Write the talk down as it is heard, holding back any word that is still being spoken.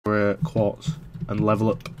quartz and level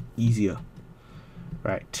up easier.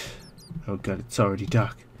 Right. Oh god, it's already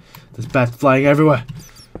dark. There's bats flying everywhere.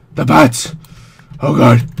 The bats! Oh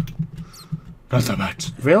god! Not the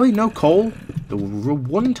bats. Really? No coal? The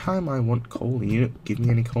one time I want coal and you don't give me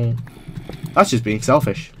any coal? That's just being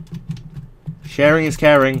selfish. Sharing is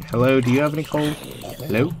caring. Hello, do you have any coal?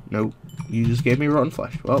 Hello? No. You just gave me rotten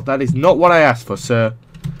flesh. Well, that is not what I asked for, sir.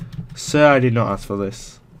 Sir, I did not ask for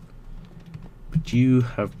this. But you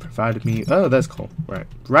have provided me... Oh, there's coal. Right.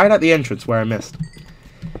 Right at the entrance where I missed.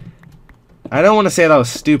 I don't want to say that was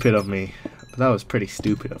stupid of me, but that was pretty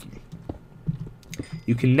stupid of me.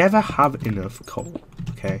 You can never have enough coal,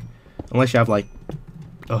 okay? Unless you have, like,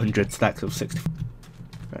 100 stacks of 60.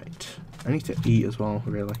 Right. I need to eat as well,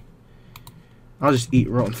 really. I'll just eat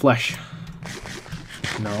rotten flesh.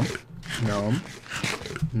 Nom. Nom.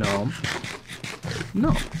 Nom.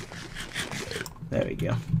 Nom. There we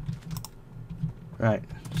go. Right.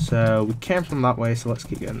 So, we came from that way, so let's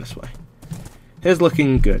keep going this way. Here's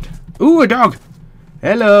looking good. Ooh, a dog!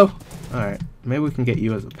 Hello! Alright, maybe we can get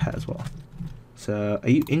you as a pet as well. So, are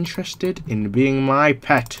you interested in being my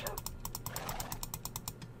pet?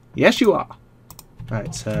 Yes, you are!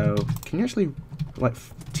 Alright, so, can you actually, like,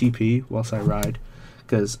 TP whilst I ride?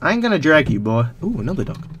 Because I ain't gonna drag you, boy. Ooh, another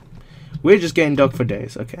dog. We're just getting dog for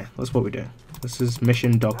days. Okay, that's what we do. This is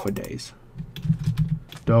mission dog for days.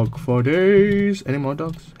 Dog for days! Any more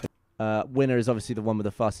dogs? Winner is obviously the one with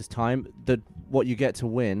the fastest time. What you get to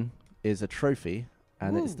win is a trophy,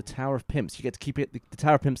 and it's the Tower of Pimps. You get to keep it the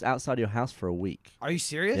Tower of Pimps outside your house for a week. Are you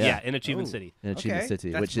serious? Yeah, in Achievement City. In Achievement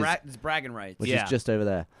City, That's which is bragging rights. which is just over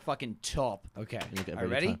there. Fucking top. Okay. Are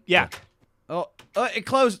you ready? Time. Yeah. Oh, it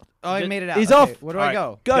closed. Oh, I made it out. He's okay, off. Where do I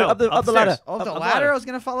go? Go up the ladder. Oh, Up the the ladder? ladder. I was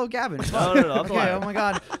gonna follow Gavin. No, up the Okay. ladder. Oh my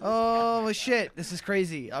god. Oh shit. This is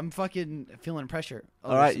crazy. I'm fucking feeling pressure. Oh,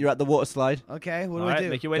 All right, you're at the water slide. Okay. What do All I right, do?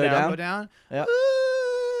 make your way Go down. Go down. Yeah.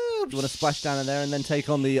 Ooh, You want to splash down in there and then take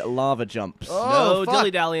on the lava jumps. Oh, No fuck.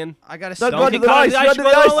 dilly-dallying. I gotta Don't stop. go under the ice. You're under the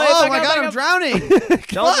ice. Oh my god, I'm drowning.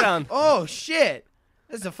 Don't drown. Oh shit.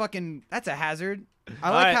 This is a fucking. That's a hazard. I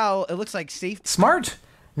like right. how it looks like safe. Smart,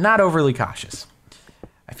 not overly cautious.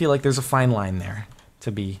 I feel like there's a fine line there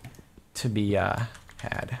to be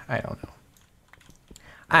had. I don't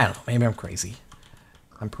know. Maybe I'm crazy.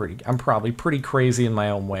 I'm probably pretty crazy in my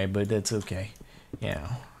own way, but it's okay. You know.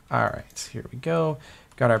 All right, here we go.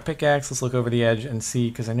 Got our pickaxe. Let's look over the edge and see,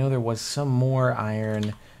 because I know there was some more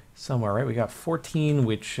iron somewhere, right? We got 14,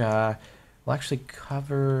 which will actually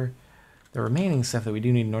cover the remaining stuff that we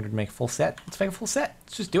do need in order to make a full set. Let's make a full set.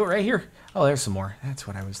 Let's just do it right here. Oh, there's some more. That's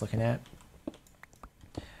what I was looking at.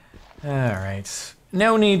 All right.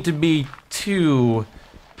 No need to be too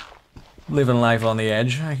living life on the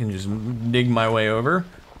edge. I can just dig my way over,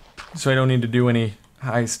 so I don't need to do any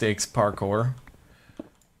high-stakes parkour.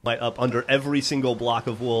 Light up under every single block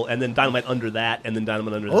of wool, and then dynamite under that, and then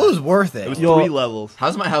dynamite under that. It was worth it. It was 3 levels.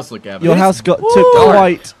 How's my house look, Gavin? Your house took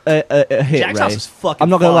quite a hit, Jack's Ray. house is fucking I'm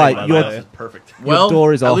not gonna fine, lie. by the Your way. It's perfect. Well,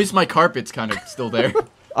 door is at off. least my carpet's kind of still there.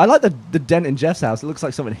 I like the dent in Jeff's house. It looks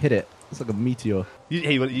like someone hit it. It's like a meteor.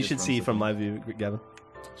 You should see from my view, Gavin.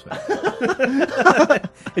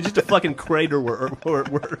 It's just a fucking crater where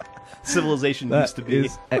civilization used to That be.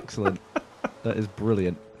 is excellent. That is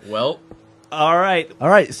brilliant. Well, All right, All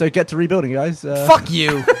right, so get to rebuilding, guys. Fuck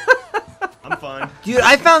you. I'm fine. Dude,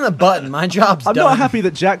 I found the button. My job's I'm done. not happy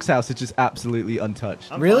that Jack's house is just absolutely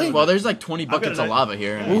untouched. Really? well, there's like 20 buckets got of it. lava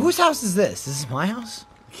here. Well, whose house is this? This is my house?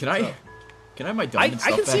 Can I have my I diamond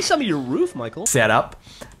stuff can see back? some of your roof, Michael. Set up.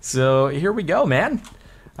 So here we go, man.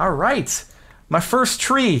 All right. My first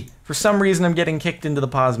tree. For some reason, I'm getting kicked into the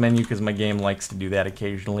pause menu because my game likes to do that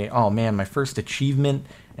occasionally. Oh, man, my first achievement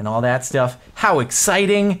and all that stuff. How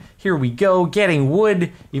exciting. Here we go, getting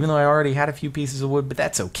wood, even though I already had a few pieces of wood, but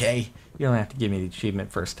that's okay. You don't have to give me the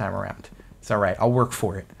achievement first time around. It's all right. I'll work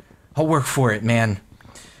for it. I'll work for it, man.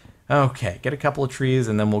 Okay, get a couple of trees,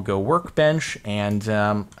 and then we'll go workbench, and,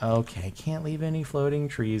 okay, can't leave any floating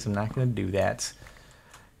trees. I'm not going to do that.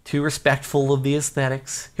 Too respectful of the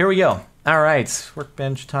aesthetics. Here we go. All right,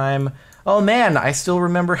 workbench time. Oh, man, I still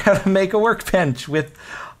remember how to make a workbench with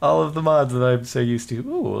all of the mods that I'm so used to.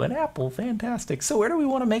 Ooh, an apple, fantastic. So where do we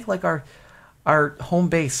want to make, like, our home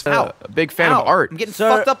base? A big fan of art. I'm getting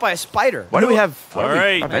fucked up by a spider. Why do we have... All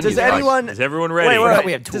right. Does anyone... Is everyone ready? Wait,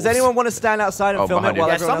 We have does tools. anyone want to stand outside and Oh, film it behind you. while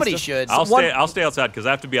Yeah, everyone somebody else should. I'll stay outside because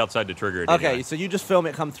I have to be outside to trigger it. Okay, anyway. so you just film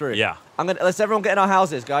it come through. Yeah. Let's everyone get in our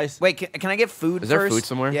houses, guys. Wait, can I get food Is first? there food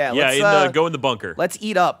somewhere? Yeah, Yeah, let's, go in the bunker. let's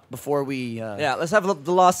eat up before we... Yeah, let's have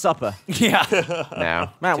the Last Supper. Yeah. No.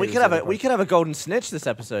 Man, we could have a golden snitch this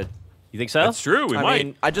episode. You think so? That's true. We I might.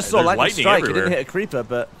 mean, I just saw There's lightning strike. It everywhere. didn't hit a creeper,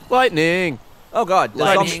 but Lightning. Oh god,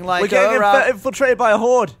 Lightning like we're getting a rock. infiltrated by a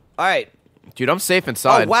horde. All right. Dude, I'm safe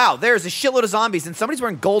inside. Oh wow, there's a shitload of zombies and somebody's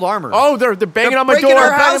wearing gold armor. Oh, they're banging on my breaking door. our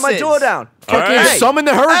Banging my houses. door down. Fucking Alright. summon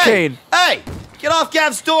the hurricane. Hey, get off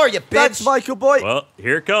Gav's door, you bitch. Thanks, Michael boy. Well,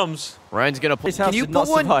 here it comes. Ryan's gonna His pull. house Can you did not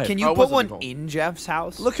put one? survive. Can Oh, you it put wasn't one gold. in Jeff's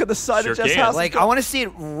house? Look at the side Sure of Jeff's can. house. Like I want to see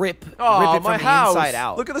it rip Oh, it my from the house. inside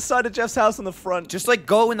out. Look at the side of Jeff's house on the front. Just like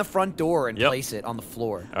go in the front door and Yep. place it on the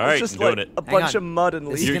floor. All right, it's just I'm doing like it. a Hang bunch on. of mud and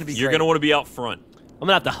This is leaves. You're, gonna be you're great. gonna want to be out front. I'm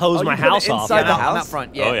gonna have to hose Oh, my you put it house off. inside the I'm house? out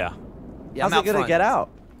front. Oh Yeah. yeah. Yeah, I'm How's out it gonna front. get out?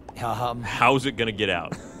 How's it gonna get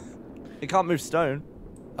out? It can't move stone.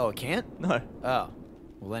 Oh, it can't? No. Oh.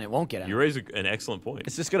 Well, then it won't get out. You raise an excellent point.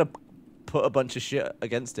 It's just gonna put a bunch of shit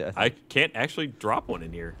against it. I can't actually drop one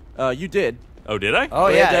in here. You did. Oh, did I? Oh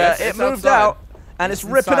yeah, it it's moved outside. out, and it's It's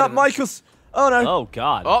ripping inside up of it. Michael's. Oh no. Oh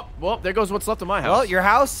God. Oh, well, there goes what's left of my house. Well, your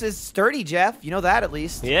house is sturdy, Jeff. You know that at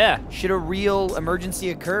least. Yeah. Should a real emergency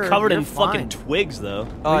occur, Covered you're in fucking fine. twigs though.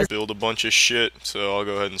 Build a bunch of shit, so I'll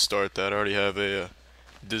go ahead and start that. I already have a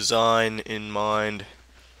design in mind,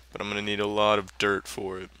 but I'm going to need a lot of dirt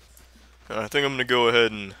for it. And I think I'm going to go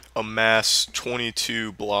ahead and amass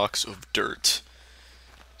 22 blocks of dirt.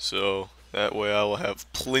 So that way I will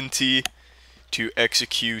have plenty to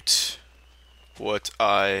execute what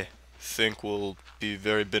I think will be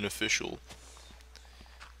very beneficial.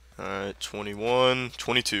 Alright, 21,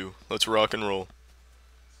 22. Let's rock and roll.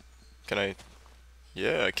 Can I...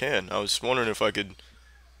 Yeah, I can. I was wondering if I could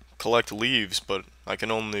collect leaves, but I can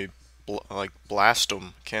only blast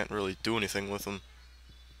them. Can't really do anything with them.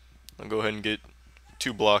 I'll go ahead and get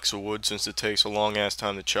 2 blocks of wood since it takes a long ass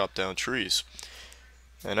time to chop down trees.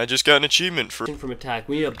 And I just got an achievement for... From attack,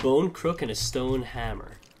 we need a bone crook and a stone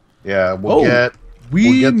hammer. Yeah, we'll get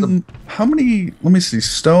the... How many... Let me see.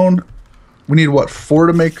 Stone... We need, what, 4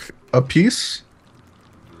 to make a piece?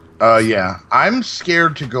 Yeah. I'm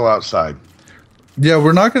scared to go outside. Yeah,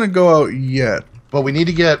 we're not going to go out yet. But we need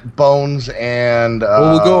to get bones and...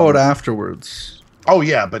 well, we'll go out afterwards. Oh,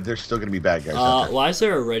 yeah, but there's still going to be bad guys out there. Why is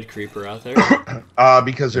there a red creeper out there?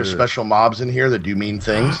 Because there's special mobs in here that do mean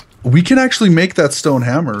things. We can actually make that stone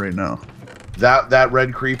hammer right now. That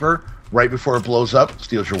red creeper, right before it blows up,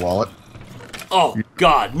 steals your wallet. Oh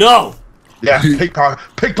God, no! Yeah,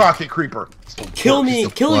 pickpocket creeper. Killing me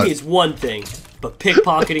is one thing, but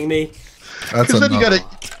pickpocketing me. Because then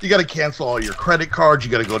you gotta cancel all your credit cards.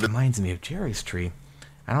 You gotta go to. Reminds me of Jerry's tree.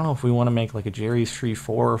 I don't know if we want to make like a Jerry's tree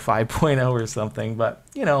 4 or 5.0 or something, but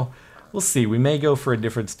you know, we'll see. We may go for a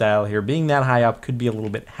different style here. Being that high up could be a little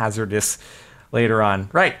bit hazardous later on.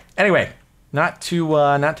 Right. Anyway, not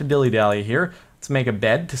to dilly-dally here. Let's make a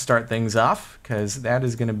bed to start things off, because that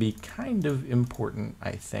is going to be kind of important,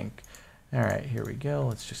 I think. All right, here we go.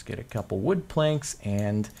 Let's just get a couple wood planks,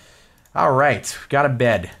 and all right, we've got a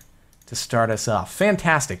bed to start us off.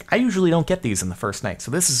 Fantastic. I usually don't get these in the first night, so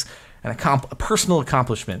this is a personal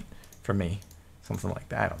accomplishment for me. Something like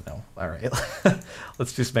that. I don't know. All right,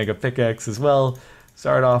 let's just make a pickaxe as well.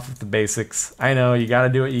 Start off with the basics. I know you got to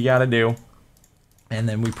do what you got to do, and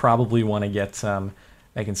then we probably want to get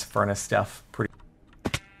making some furnace stuff pretty.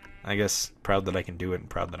 I guess proud that I can do it and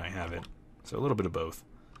proud that I have it. So a little bit of both.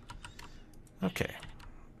 Okay.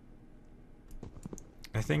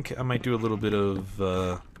 I think I might do a little bit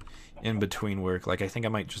of in-between work. Like, I think I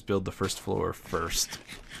might just build the first floor first.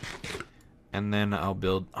 And then I'll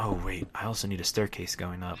build... Oh, wait. I also need a staircase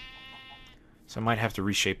going up. So I might have to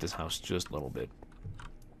reshape this house just a little bit.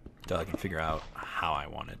 Until I can figure out how I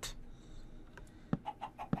want it.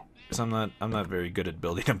 Because I'm not very good at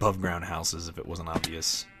building above-ground houses, if it wasn't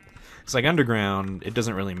obvious. It's like underground, it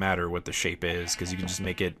doesn't really matter what the shape is, because you can just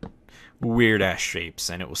make it weird-ass shapes,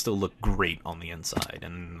 and it will still look great on the inside.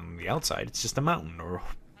 And on the outside, it's just a mountain, or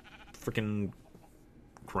freaking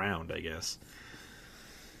ground, I guess.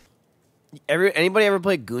 Anybody ever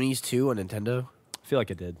played Goonies 2 on Nintendo? I feel like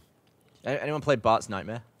I did. Anyone played Bart's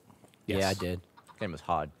Nightmare? Yes. Yeah, I did. Game was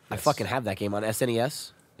hard. I fucking have that game on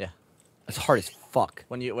SNES. Yeah. It's hard as fuck.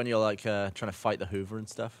 When you're like trying to fight the Hoover and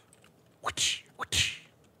stuff.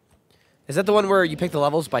 Is that the one where you pick the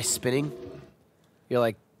levels by spinning? You're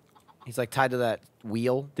like, he's like tied to that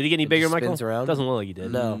wheel. Did he get any that bigger, just Michael? spins around. Doesn't look like he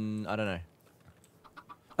did. No. I don't know.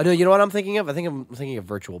 Oh no, you know what I'm thinking of? I think I'm thinking of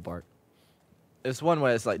Virtual Bart. There's one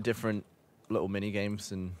where it's like different little mini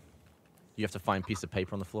games and you have to find a piece of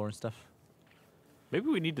paper on the floor and stuff. Maybe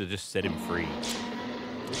we need to just set him free.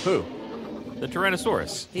 Who? The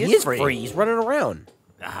Tyrannosaurus. He is free. He's running around.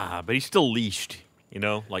 Ah, but he's still leashed, you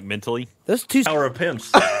know, like mentally. Those two Tower of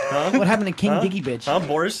Pimps. Huh? What happened to King Diggy Bitch? Huh,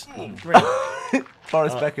 Boris?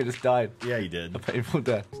 Forrest Becker just died. Yeah, he did. A painful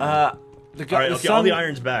death. All right, okay, all the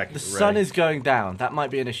iron's back. The sun is going down. That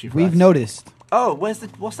might be an issue for We've us. noticed. Oh,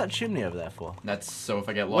 what's that chimney over there for? That's so if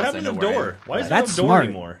I get lost, What happened to the door? Why is there no That's door smart.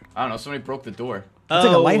 anymore? I don't know. Somebody broke the door. It's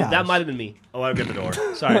like a lighthouse. That might have been me. Oh, I've got the door.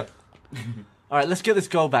 Sorry. All right, let's get this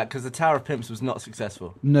gold back because the Tower of Pimps was not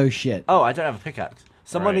successful. No shit. Oh, I don't have a pickaxe.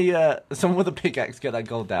 Somebody, someone with a pickaxe, get that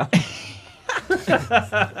gold down.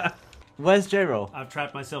 Where's J-Roll? I've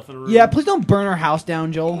trapped myself in a room. Yeah, please don't burn our house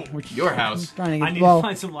down, Joel. Your house. Trying to get, I need well, to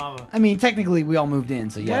find some lava. I mean, technically, we all moved in,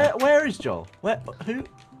 so yeah. Where is Joel? Who?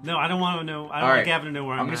 No, I don't want to know. I don't All want right. Gavin to know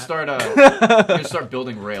where I'm gonna at. start. I'm gonna start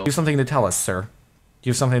building rails. Do you have something to tell us, sir? Do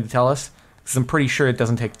you have something to tell us? Because I'm pretty sure it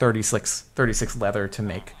doesn't take 36 leather to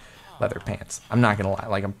make leather pants. I'm not gonna lie.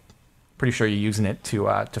 Like I'm pretty sure you're using it to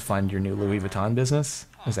fund your new Louis Vuitton business.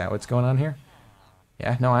 Is that what's going on here?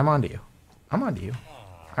 Yeah. No, I'm onto you. I'm onto you.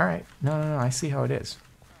 All right. No. I see how it is.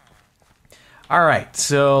 All right.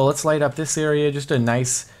 So let's light up this area. Just a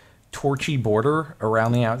nice torchy border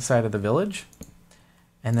around the outside of the village.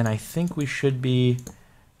 And then I think we should be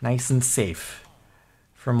nice and safe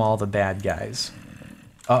from all the bad guys.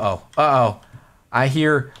 Uh-oh. I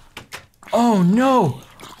hear... Oh, no.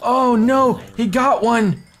 Oh, no. He got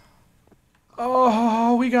one.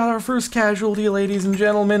 Oh, we got our first casualty, ladies and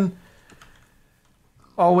gentlemen.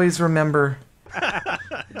 Always remember... I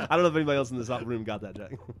don't know if anybody else in this room got that,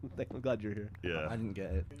 Jack. I'm glad you're here. Yeah. I didn't get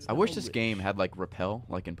it. I wish this game had like repel,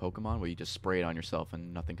 like in Pokemon, where you just spray it on yourself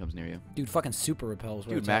and nothing comes near you. Dude, fucking super repels.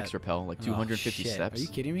 Dude, max repel, like 250 shit. steps. Are you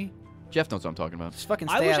kidding me? Jeff knows what I'm talking about. Just fucking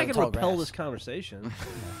I stay wish out I of the could tall repel grass. this conversation.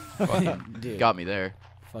 Dude. Got me there.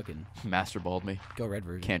 Fucking Master balled me. go red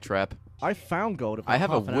version. Can't trap. I found gold about I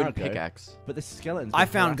have a half an hour wood ago, pickaxe. but this skeleton's I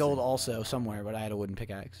been found harassing gold me. also somewhere, but I had a wooden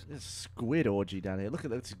pickaxe. There's a squid orgy down here. Look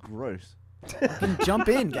at that. It's gross. Fucking jump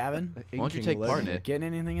in, Gavin. Why don't you take part in it? Getting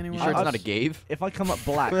anything anywhere? You sure it's not a cave? If I come up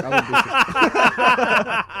black, I would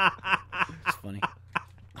It's funny.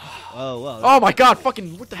 Oh, well. Oh my god,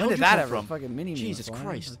 fucking, what the hell When did did that come ever from? fucking mini Jesus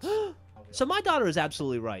Christ. So my daughter is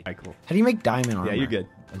absolutely right. All right, cool. How do you make diamond armor? Yeah, you're good.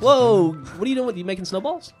 Whoa, what are you doing? You making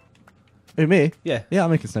snowballs? Who, me? Yeah. Yeah,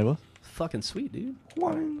 I'm making snowballs. Fucking sweet, dude.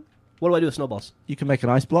 What do I do with snowballs? You can make an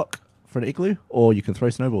ice block for an igloo, or you can throw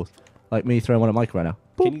snowballs. Like me throwing one at Mike right now.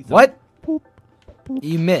 Can you What?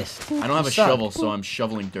 You missed. I don't have a suck. shovel, so I'm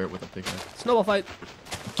shoveling dirt with a pickaxe. Snowball fight.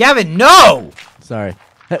 Gavin, no! Sorry.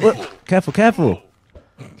 Hey, look, careful.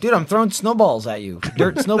 Dude, I'm throwing snowballs at you.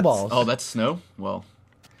 Dirt snowballs. Oh, that's snow? Well,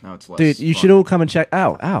 now it's less. Dude, you fun. should all come and check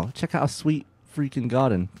out. Check out our sweet freaking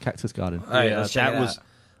garden, cactus garden. All right, Yeah, let's check that it was out.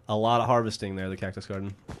 a lot of harvesting there, the cactus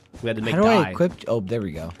garden. We had to make How do I dye. equip? Oh, there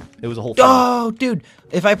we go. It was a whole thing. Oh, dude,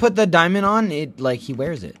 if I put the diamond on, it like he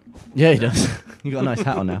wears it. Yeah, he does. You got a nice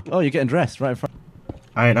hat on now. Oh, you're getting dressed right in front.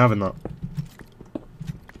 I ain't having that.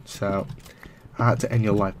 So, I had to end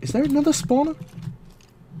your life. Is there another spawner?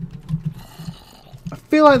 I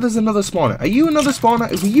feel like there's another spawner. Are you another spawner?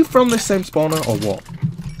 Were you from this same spawner or what?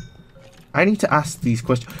 I need to ask these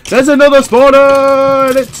questions. There's another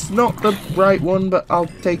spawner! It's not the right one, but I'll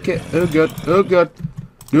take it. Oh, good. Oh, good.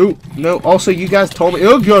 No. Also, you guys told me.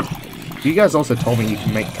 Oh, good. You guys also told me you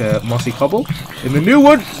can make mossy cobble in the new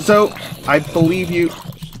wood, so I believe you.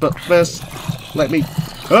 But first, let me.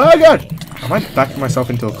 Oh, God! Am I backing myself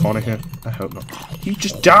into a corner here? I hope not. You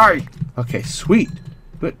just die! Okay, sweet.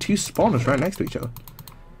 We got two spawners right next to each other.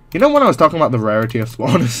 You know when I was talking about the rarity of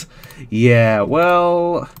spawners? Yeah,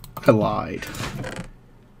 well, I lied.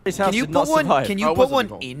 Can you put one? Can you put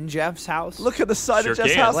one in Jeff's house? Look at the side Sure of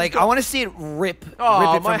Jeff's can. house. Like I want to see it rip it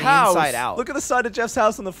Oh, from my the house. inside out. Look at the side of Jeff's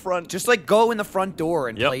house on the front. Just like go in the front door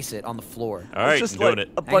and Yep. place it on the floor. All right, It's just I'm doing like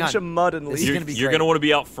it. a Hang bunch on. of mud and This leaves. is You're, gonna be you're great. gonna want to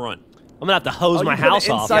be out front. I'm gonna have to hose Oh, my you put it house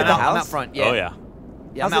off. inside the I'm house? out front. Yeah. Oh yeah.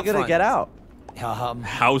 Yeah, How's I'm it gonna out get out? front.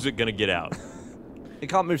 How's it gonna get out? It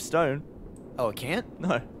can't move stone. Oh, it can't?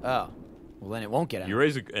 No. Oh. Well, then it won't get out. You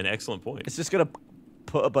raise an excellent point. It's just gonna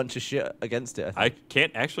put a bunch of shit against it. I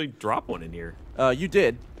can't actually drop one in here. You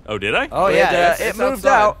did. Oh, did I? Oh, yeah. it it's moved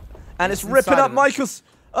outside. out, and it's ripping inside up of it. Michael's.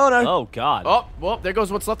 Oh no. Oh, God. Oh, well, there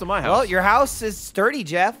goes what's left of my house. Well, your house is sturdy,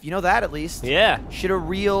 Jeff. You know that at least. Yeah. Should a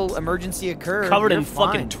real emergency occur, Covered you're in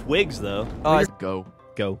fucking fine. twigs, though. Go.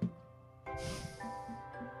 Go.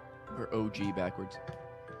 Or OG backwards.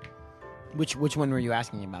 Which one were you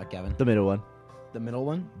asking about, Gavin? The middle one. The middle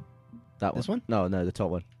one? That one. This one? No, the top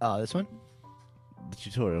one. Oh, this one? The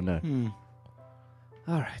tutorial. No.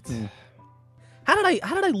 All right. How did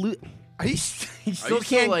I lose? Are you, you you still still,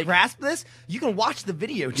 can't like- grasp this? You can watch the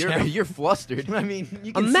video, Jeff. You're flustered. I mean,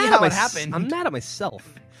 you can I'm see mad how at it happened. I'm mad at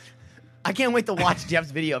myself. I can't wait to watch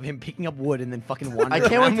Jeff's video of him picking up wood and then fucking wandering I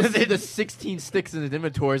can't around wait to with see it. the 16 sticks in his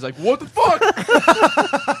inventory. It's like, what the fuck?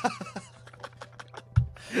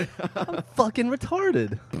 I'm fucking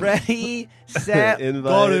retarded. Ready, set,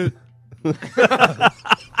 Invite. go.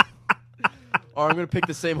 Or I'm gonna pick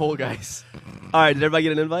the same hole, guys. All right, did everybody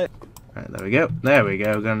get an invite? Right, there we go. There we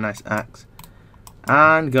go. Got a nice axe.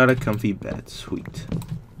 And got a comfy bed. Sweet.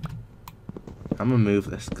 I'm gonna move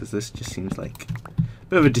this because this just seems like a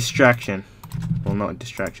bit of a distraction. Well, not a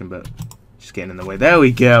distraction, but just getting in the way. There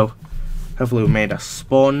we go. Hopefully we made a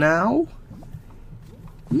spawn now.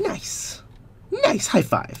 Nice. Nice. High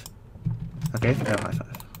five. Okay, no high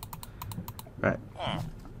five. Right.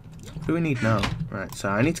 What do we need now? Right, so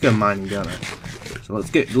I need to go mining, don't I? So let's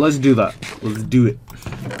do that. Let's do it.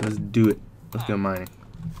 Let's do it. Let's go mining.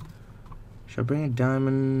 Should I bring a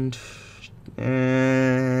diamond?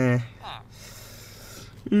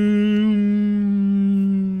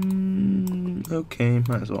 Okay,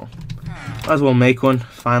 might as well. Might as well make one,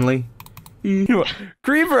 finally.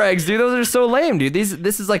 Creeper eggs, dude, those are so lame, dude.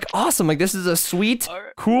 This is like awesome. Like, this is a sweet,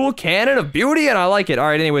 cool cannon of beauty, and I like it. All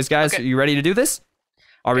right, anyways, guys, Okay. you ready to do this?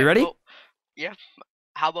 Are we ready? Well, yeah.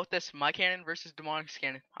 How about this? My cannon versus Demonic's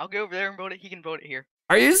cannon. I'll go over there and vote it. He can vote it here.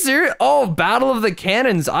 Are you serious? Oh, battle of the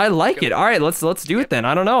cannons. I like it. All right, let's do it then.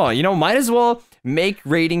 I don't know. You know, might as well make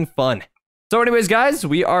raiding fun. So anyways, guys,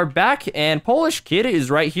 we are back, and Polish Kid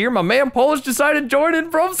is right here. My man Polish decided to join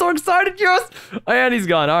in, bro. I'm so excited, yes! And he's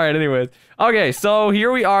gone. All right, anyways. Okay, so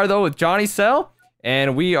here we are, though, with Johnny Cell,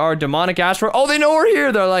 and we are Demonic Asteroid. Oh, they know we're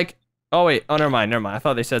here. They're like, oh, wait. Oh, never mind. I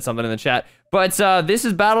thought they said something in the chat. But this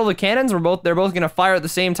is Battle of the Cannons. They're both going to fire at the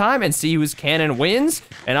same time and see whose cannon wins.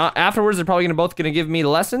 And afterwards, they're probably both going to give me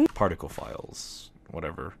lessons. Particle files.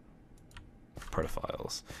 Whatever.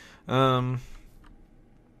 Partifles.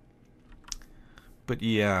 But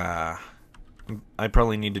yeah, I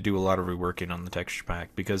probably need to do a lot of reworking on the texture pack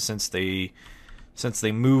because since they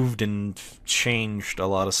moved and changed a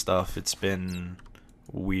lot of stuff, it's been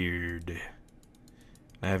weird.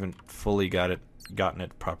 I haven't fully gotten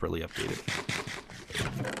it properly updated.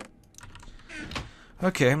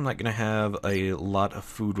 Okay, I'm not gonna have a lot of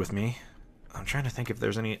food with me. I'm trying to think if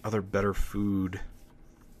there's any other better food.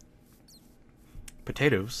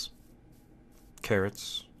 Potatoes,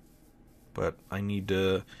 carrots. But I need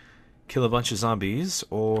to kill a bunch of zombies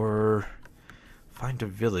or find a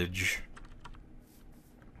village.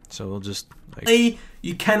 So we'll just...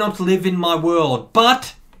 You cannot live in my world,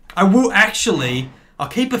 but I will actually... I'll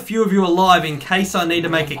keep a few of you alive in case I need to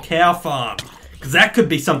make a cow farm. Because that could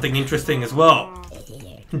be something interesting as well.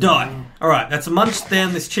 Die. Alright, let's munch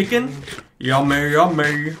down this chicken. Yummy,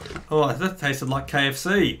 yummy. Oh, that tasted like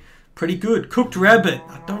KFC. Pretty good. Cooked rabbit.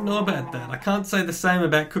 I don't know about that. I can't say the same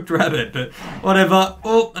about cooked rabbit, but whatever.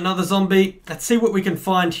 Oh, another zombie. Let's see what we can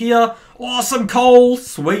find here. Awesome coal.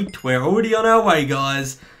 Sweet. We're already on our way,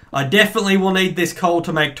 guys. I definitely will need this coal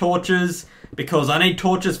to make torches because I need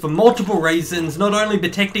torches for multiple reasons. Not only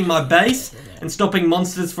protecting my base and stopping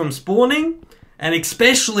monsters from spawning, and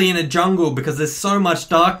especially in a jungle because there's so much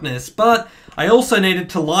darkness, but I also need it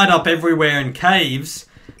to light up everywhere in caves.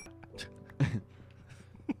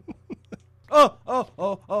 Oh,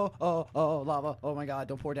 lava. Oh my god,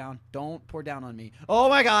 don't pour down. Don't pour down on me. Oh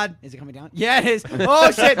my god. Is it coming down? Yeah, it is.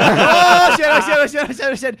 Oh shit. Oh shit, oh shit, oh shit, oh shit,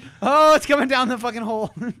 oh shit. Oh, it's coming down the fucking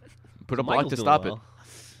hole. Put a block to stop it.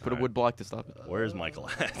 Put a wood block to stop it. Where's Michael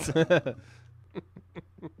at?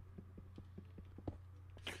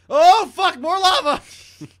 Oh fuck, more lava.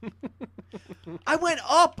 I went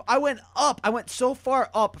up. I went so far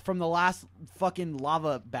up from the last fucking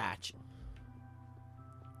lava batch.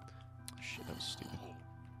 Shit, that was stupid.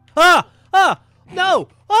 No!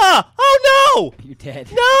 Oh no! You're dead.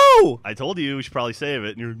 No! I told you we should probably save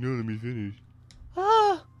it, and you're like, no, let me finish.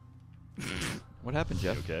 What happened,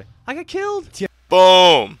 Jeff? Okay. I got killed.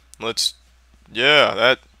 Boom!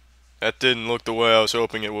 Yeah, that didn't look the way I was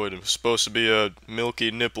hoping it would. It was supposed to be a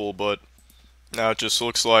milky nipple, but now it just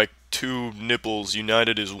looks like two nipples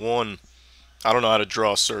united as one. I don't know how to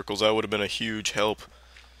draw circles. That would have been a huge help.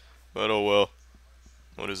 But oh well.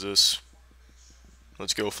 What is this?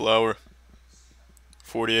 Let's go, flour.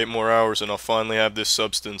 48 more hours and I'll finally have this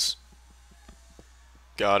substance.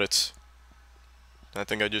 Got it. I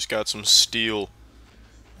think I just got some steel.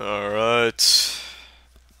 Alright.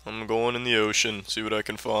 I'm going in the ocean, see what I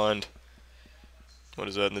can find. What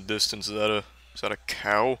is that in the distance? Is that a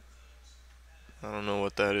cow? I don't know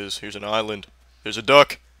what that is. Here's an island. There's a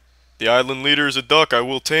duck. The island leader is a duck. I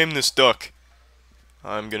will tame this duck.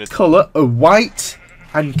 I'm gonna... Color, a white,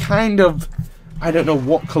 and kind of... I don't know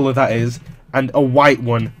what color that is, and a white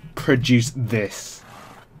one produced this.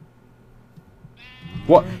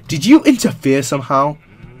 What? Did you interfere somehow?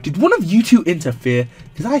 Did one of you two interfere?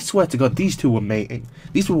 Because I swear to God, these two were mating.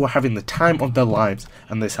 These two were having the time of their lives,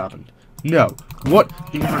 and this happened. No. What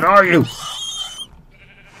even are you?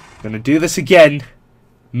 Gonna do this again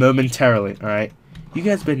momentarily, alright? You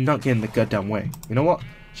guys better not get in the goddamn way. You know what?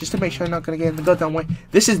 Just to make sure I'm not gonna get in the goddamn way.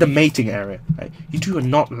 This is the mating area. Right? You two are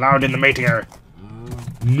not allowed in the mating area.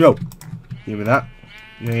 No. Give me that.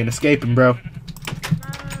 You ain't escaping, bro.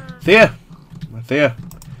 Thea. Thea.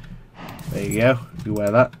 There you go. You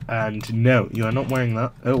wear that. And no, you are not wearing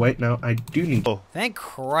that. Oh wait, no, I do need. Oh. Thank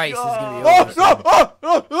Christ, it's gonna be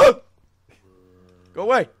over. Go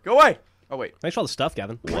away! Go away! Oh wait. Thanks for all the stuff,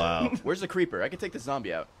 Gavin. Wow. Where's the creeper? I can take the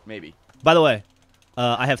zombie out, maybe. By the way,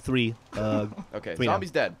 I have 3. Okay, 3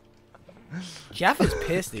 zombie's dead. Jeff is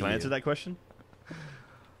pissed at Can I you. answer that question?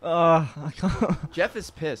 I can't. Jeff is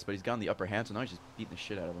pissed, but he's gotten the upper hand, so now he's just beating the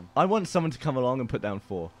shit out of him. I want someone to come along and put down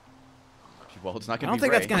 4. Well, it's not I gonna don't be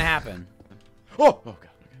think Ray. that's gonna happen. Oh! Oh god.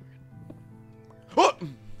 Oh!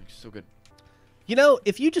 So good. You know,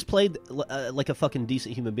 if you just played like a fucking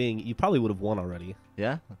decent human being, you probably would have won already.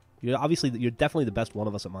 Yeah? You're definitely the best one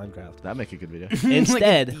of us at Minecraft. That'd make a good video.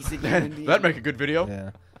 Instead, That'd make a good video.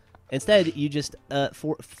 Yeah. Instead, you just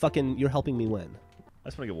you're helping me win.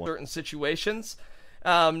 That's pretty good one. Certain situations.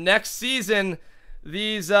 Next season,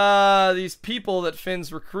 these people that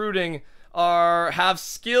Finn's recruiting have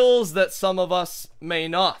skills that some of us may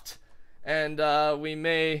not, and we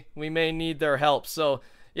may need their help. So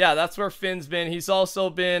yeah, that's where Finn's been. He's also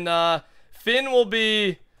been Finn will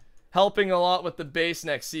be helping a lot with the base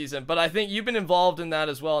next season, but I think you've been involved in that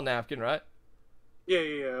as well, Napkin, right? Yeah,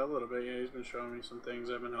 a little bit. Yeah, he's been showing me some things.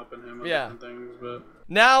 I've been helping him with different things, but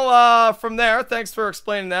Now, from there, thanks for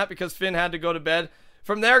explaining that, because Finn had to go to bed.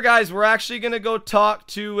 From there, guys, we're actually gonna go talk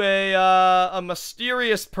to a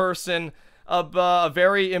mysterious person, a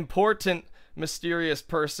very important mysterious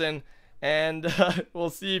person, and we'll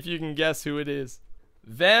see if you can guess who it is.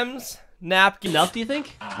 Them's Napkin. Enough, do you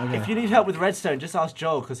think? Okay. If you need help with redstone, just ask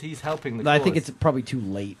Joel, because he's helping the No, I think cause. it's probably too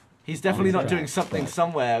late. He's definitely not doing something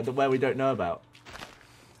somewhere where we don't know about.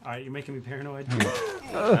 all right, you're making me paranoid.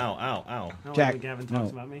 Ow. No, Jack, when Gavin no.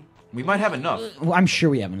 talks about me. We might have enough. Well, I'm sure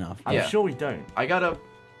we have enough. I'm sure we don't. I gotta.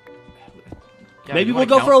 Gavin, Maybe you we'll wanna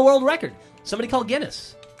go count? for a world record. Somebody call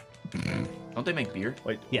Guinness. Don't they make beer?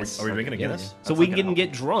 Wait, Yes. are we drinking a Guinness? So we can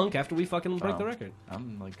get drunk after we fucking break the record.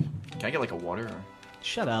 I'm like, can I get like a water? Or...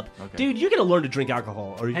 Shut up, Okay. dude. You're gonna learn to drink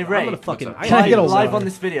alcohol, or Hey I'm Ray, gonna fucking. what's up? Can I get a live water? on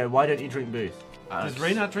this video, why don't you drink booze? Does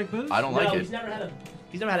Ray not drink booze? I don't like it. He's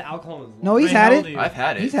never had alcohol in his life. No, he's Ray, had how old it. are you? I've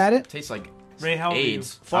had it. He's had it. Tastes like Ray, how old are you?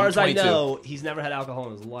 AIDS. As far I'm as I 22. know, he's never had alcohol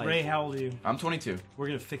in his life. Ray, how old are you? I'm 22. We're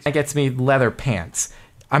gonna fix That it. gets me leather pants.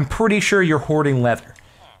 I'm pretty sure you're hoarding leather.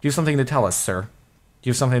 Do you have something to tell us, sir? Do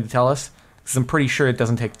you have something to tell us? Because I'm pretty sure it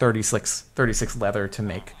doesn't take 36 leather to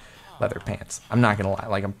make leather pants. I'm not gonna lie.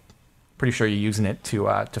 Like, I'm pretty sure you're using it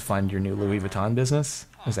to fund your new Louis Vuitton business.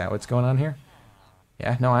 Is that what's going on here?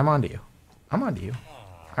 Yeah. No, I'm onto you. I'm onto you.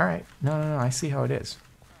 All right. No. I see how it is.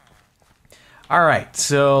 All right.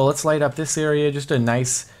 So let's light up this area. Just a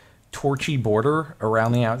nice torchy border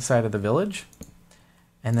around the outside of the village.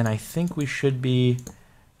 And then I think we should be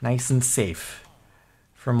nice and safe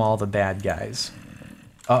from all the bad guys.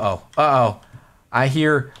 Uh-oh. I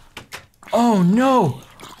hear... Oh, no.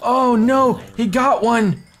 Oh, no. He got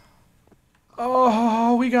one.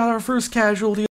 Oh, we got our first casualty.